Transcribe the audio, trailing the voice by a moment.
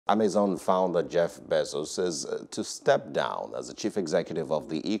Amazon founder Jeff Bezos is to step down as the chief executive of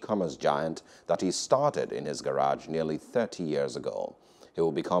the e-commerce giant that he started in his garage nearly 30 years ago. He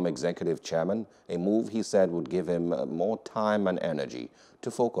will become executive chairman, a move he said would give him more time and energy to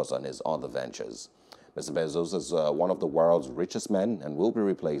focus on his other ventures. Mr. Bezos is one of the world's richest men and will be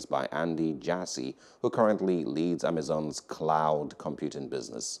replaced by Andy Jassy, who currently leads Amazon's cloud computing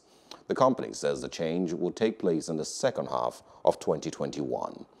business. The company says the change will take place in the second half of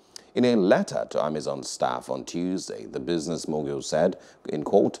 2021. In a letter to Amazon staff on Tuesday, the business mogul said, in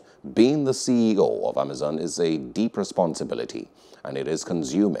quote, "Being the CEO of Amazon is a deep responsibility, and it is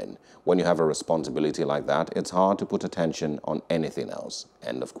consuming. When you have a responsibility like that, it's hard to put attention on anything else,"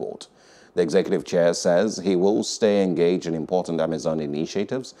 end of quote. The executive chair says he will stay engaged in important Amazon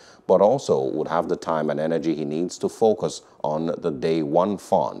initiatives, but also would have the time and energy he needs to focus on the Day One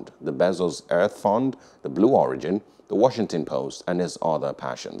Fund, the Bezos Earth Fund, the Blue Origin, the Washington Post, and his other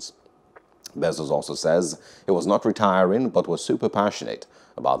passions. Bezos also says he was not retiring, but was super passionate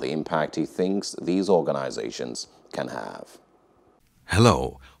about the impact he thinks these organizations can have.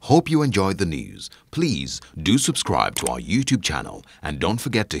 Hello, hope you enjoyed the news. Please do subscribe to our YouTube channel and don't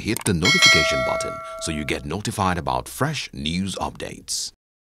forget to hit the notification button so you get notified about fresh news updates.